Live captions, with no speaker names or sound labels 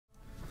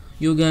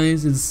Yo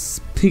guys, it's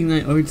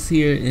PigniteArtz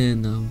here,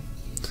 and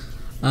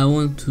I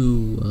want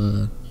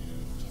to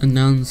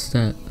announce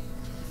that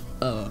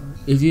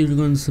if you're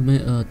going to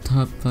submit a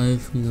top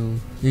 5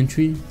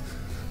 entry,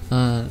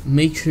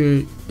 make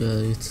sure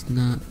it's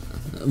not,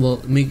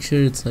 well, make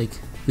sure it's like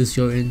it's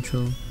your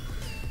intro,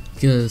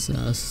 because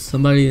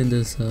somebody in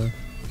this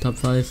top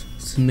 5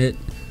 submit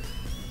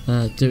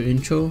their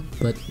intro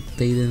but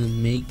they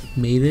didn't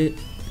made it,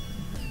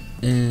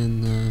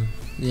 and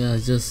yeah,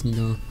 just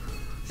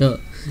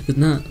it's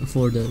not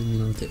for the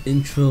the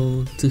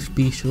intro to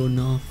be shown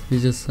off.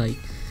 It's just like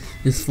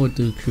it's for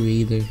the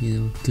creator,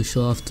 to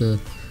show off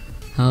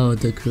how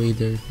the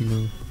creator,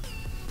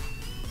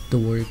 the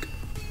work,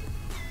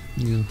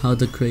 how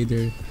the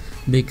creator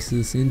makes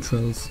his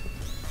intros.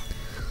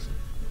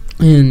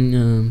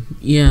 And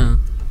yeah,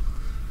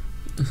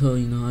 so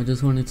I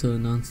just wanted to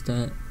announce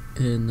that,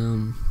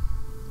 and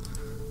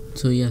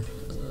so yeah,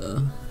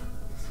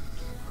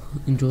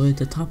 enjoy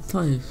the top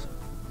 5.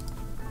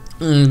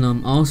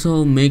 And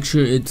also make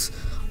sure it's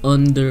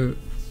under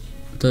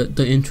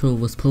the intro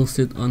was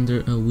posted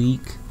under a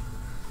week,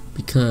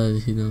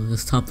 because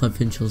it's top 5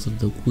 intros of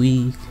the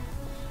week.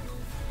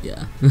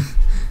 Yeah.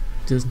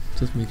 just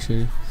make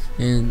sure.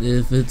 And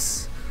if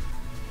it's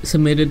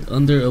submitted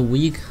under a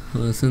week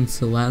since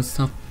the last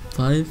top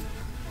 5,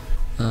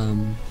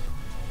 I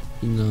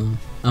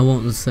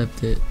won't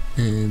accept it.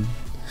 And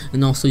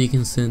also you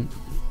can send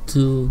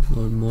 2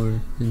 or more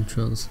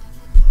intros.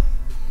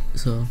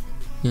 So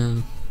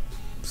yeah,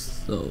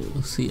 so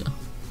see ya.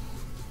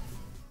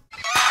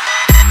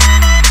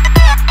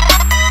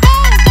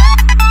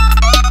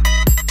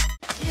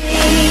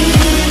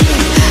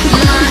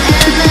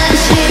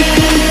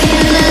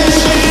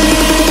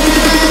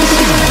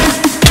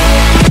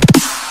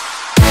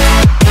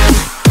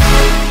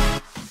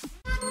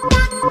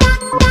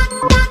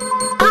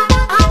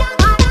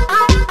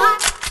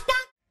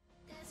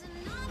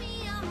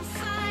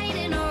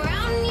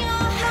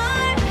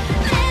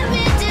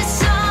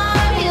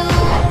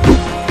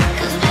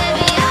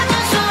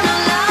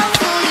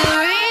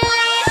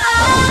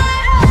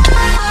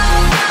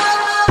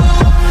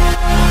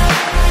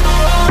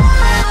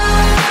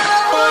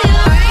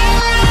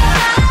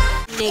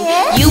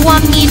 You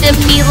want me to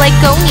be like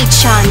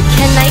Oni-chan?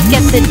 Can I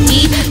get the D?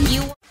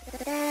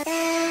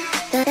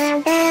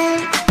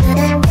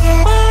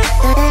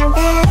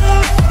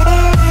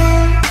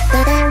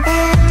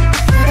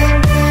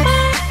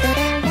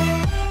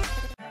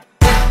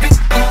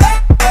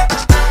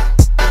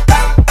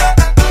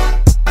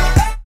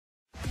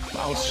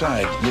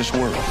 Outside this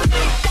world.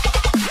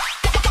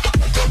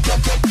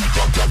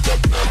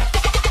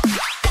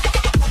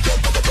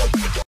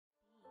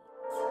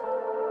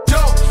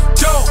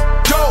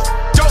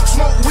 Dope,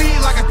 smoke weed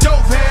like a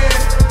dope head.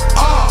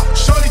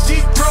 Shorty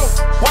deep throat.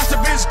 Watch the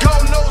bitch go,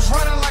 nose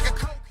running like a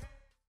coke.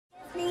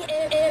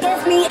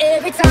 Give me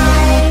every time.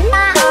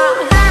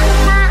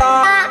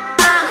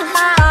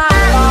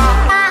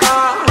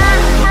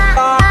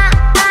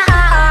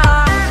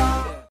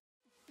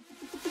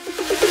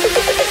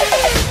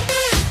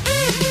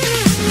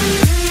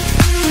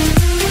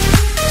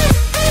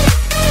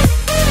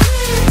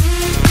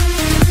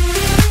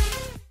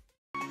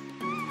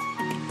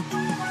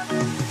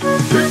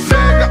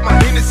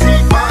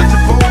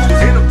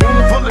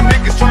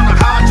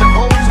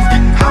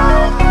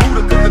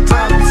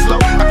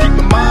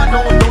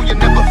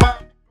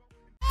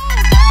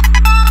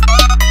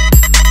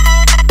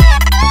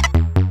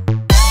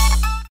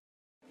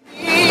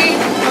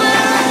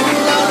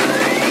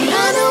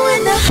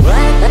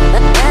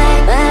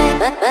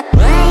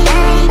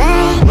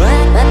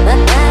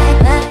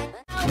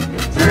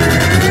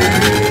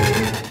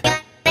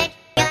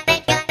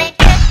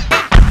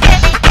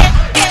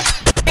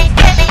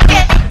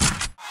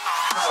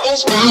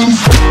 It's